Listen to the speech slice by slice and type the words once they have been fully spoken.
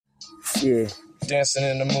Yeah. Dancing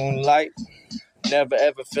in the moonlight. Never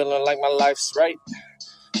ever feeling like my life's right.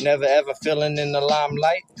 Never ever feeling in the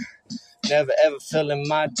limelight. Never ever feeling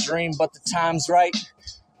my dream, but the time's right.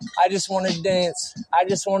 I just want to dance. I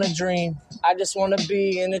just want to dream. I just want to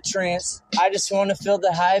be in a trance. I just want to feel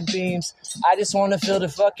the high beams. I just want to feel the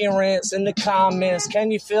fucking rants in the comments. Can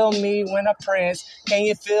you feel me when I prance? Can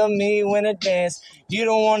you feel me when I dance? You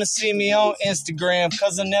don't want to see me on Instagram,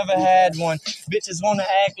 cause I never had one. Bitches want to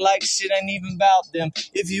act like shit ain't even about them.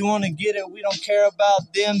 If you want to get it, we don't care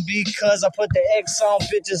about them, because I put the X on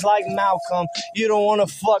bitches like Malcolm. You don't want to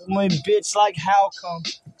fuck my bitch, like how come?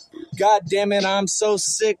 God damn it, I'm so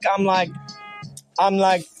sick. I'm like,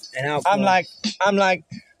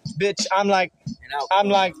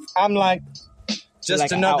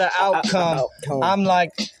 just another outcome. I'm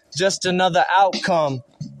like, just another outcome.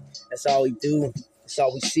 That's all we do. That's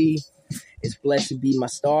all we see. It's blessed to be my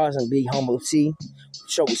stars and be humble T.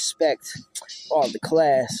 Show respect. All the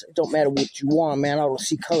class. It don't matter what you want, man. I don't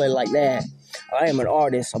see color like that. I am an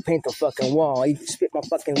artist. I paint the fucking wall. I even spit my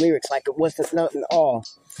fucking lyrics like it wasn't nothing at all.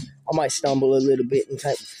 I might stumble a little bit and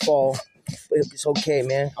type fall. But it's okay,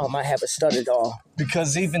 man. I might have a stutter doll.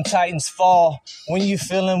 Because even titans fall. When you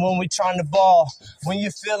feeling when we trying to ball. When you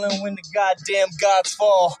feeling when the goddamn gods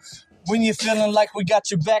fall. When you're feeling like we got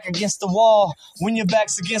your back against the wall. When your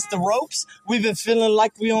back's against the ropes. We've been feeling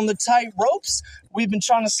like we on the tight ropes. We've been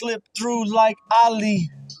trying to slip through like Ali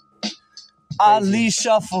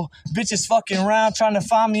shuffle. Bitches fucking around trying to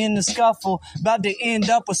find me in the scuffle. About to end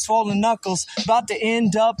up with swollen knuckles. About to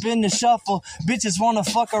end up in the shuffle. Bitches wanna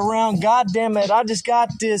fuck around. God damn it, I just got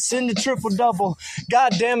this in the triple double.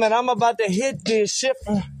 God damn it, I'm about to hit this shit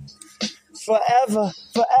forever.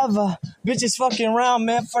 Bitches fucking around,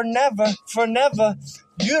 man, for never.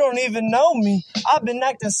 You don't even know me. I've been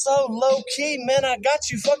acting so low-key, man. I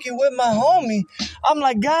got you fucking with my homie. I'm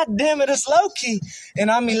like, God damn it, it's low-key.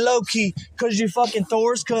 And I mean low-key, because you fucking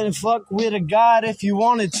Thors couldn't fuck with a god if you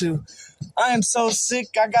wanted to. I am so sick,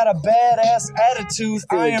 I got a badass attitude.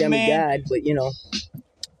 Still I a am, demigod, but you know.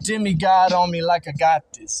 Demigod on me like I got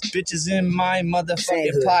this. Bitches in my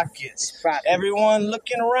motherfucking pockets. Everyone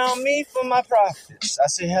looking around me for my profits. I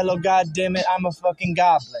say, hello, goddammit, I'm a fucking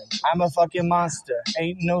goblin. I'm a fucking monster.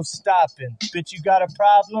 Ain't no stopping. Bitch, you got a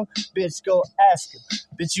problem? Bitch, go ask him.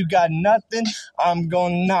 Bitch, you got nothing? I'm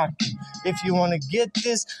gonna knock him. If you wanna get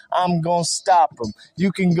this, I'm gonna stop him.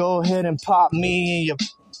 You can go ahead and pop me in your...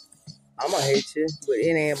 I'm gonna hit you, but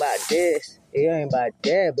it ain't about this. It ain't about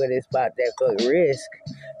that, but it's about that fucking risk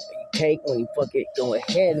you take when you fucking go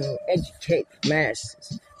ahead and educate the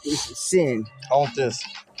masses. This is sin. I want this.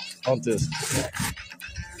 Yeah,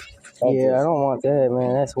 I don't want that,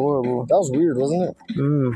 man. That's horrible. That was weird, wasn't it?